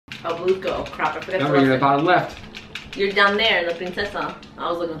Oh, Blue's go. Crap, I forgot Now to we're in the look. bottom left. You're down there in the princessa.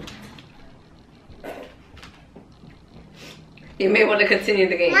 I was looking. You may want to continue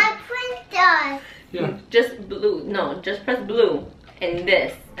the game. My princess. Yeah. Just blue. No, just press blue and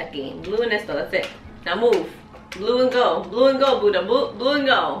this again. Blue and this though. That's it. Now move. Blue and go. Blue and go, Buddha. Blue and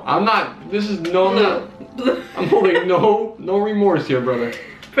go. I'm not. This is no. I'm not. Blue. I'm holding no remorse here, brother.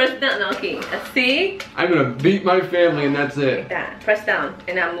 Press down. No, okay. See? I'm gonna beat my family and that's Like it. that. Press down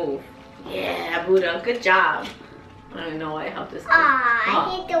and now move. Yeah, Buddha. Good job. I don't even know why I helped this kid.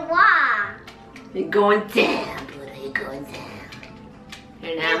 I hit the wall. You're going down, Buddha. You're going down.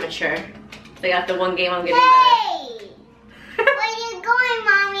 You're an amateur. So after one game, I'm getting better. Hey! Where you going,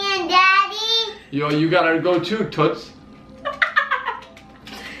 Mommy and Daddy? Yo, you gotta go too, Toots.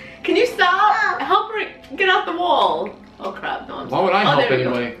 Can you stop? Oh. Help her get off the wall. Oh crap, no. Why would I help there we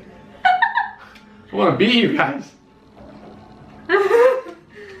go. anyway? I wanna beat you guys. Oh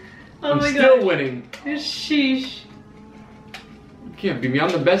I'm my still god. winning. Sheesh. You can't beat me.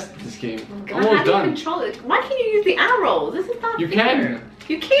 I'm the best at this game. God, Almost how do you done. control it? Why can't you use the arrows? This is not You fair. can.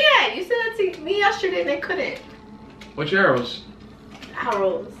 You can't. You said that to me yesterday and I couldn't. Which arrows?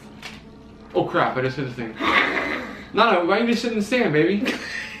 Arrows. Oh crap! I just hit this thing. No, why you just sit in the sand, baby?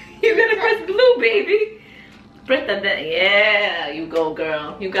 You gotta press blue, baby. Press that. Yeah, you go,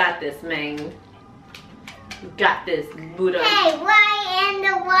 girl. You got this, man. You got this, Buddha. Hey, why in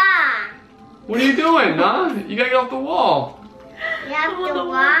the wall? What are you doing, huh? You gotta get off the wall. You have On to the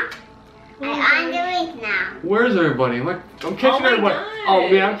walk? Oh I'm my under it now. Where's everybody? I'm catching my everybody. God. Oh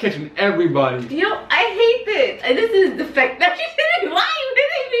man, I'm catching everybody. Yo, I hate this. And this is the fact that you hitting me. Why are you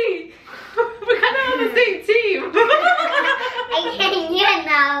hitting me? We're kind of on the same team. I can't hear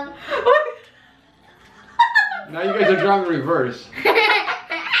now. Now you guys are driving reverse.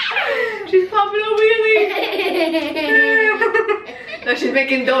 She's popping a wheelie. No, she's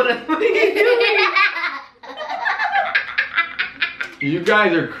making donuts. What are you doing? You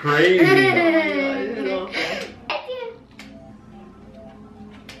guys are crazy.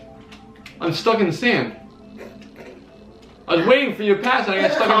 I'm stuck in the sand. I was waiting for you to pass and I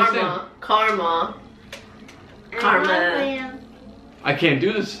got stuck in the sand. Karma. I can't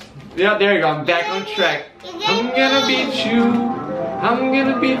do this. Yeah, there you go. I'm back on track. I'm gonna beat you. I'm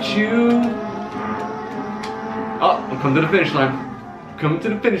gonna beat you. Oh, I'm coming to the finish line. Coming to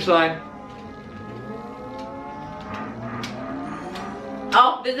the finish line.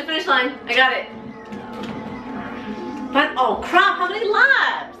 Oh, there's the finish line. I got it. But oh crap! How many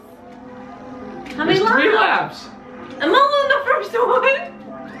laps? How many There's 3 laps. I'm only on the first one.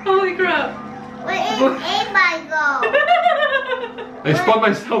 Holy crap! Where is everybody go? I spun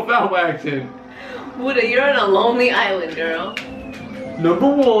myself out by accident. Buddha, you're on a lonely island, girl. Number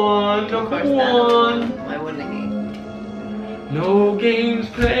 1. Of Number course 1. not. Why wouldn't he? No games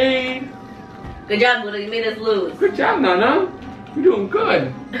played. Good job, Buddha. You made us lose. Good job, Nana. You're doing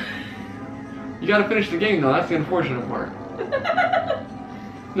good. You gotta finish the game though. That's the unfortunate part.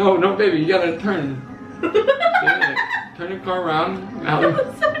 No, baby. You gotta turn. Yeah, turn the car around.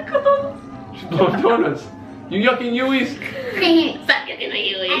 Circles. She's blowing donuts. You yucking Yuies? Stop getting a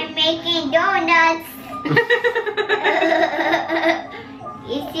Yui. I'm making donuts.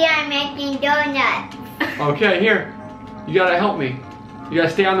 You see, I'm making donuts. Okay, here. You gotta help me. You gotta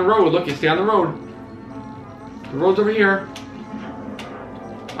stay on the road. Look, you stay on the road. The road's over here.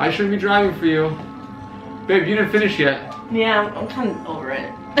 I shouldn't be driving for you. Babe, you didn't finish yet. Yeah, I'm kind of over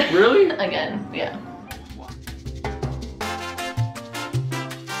it. Really? Again, yeah.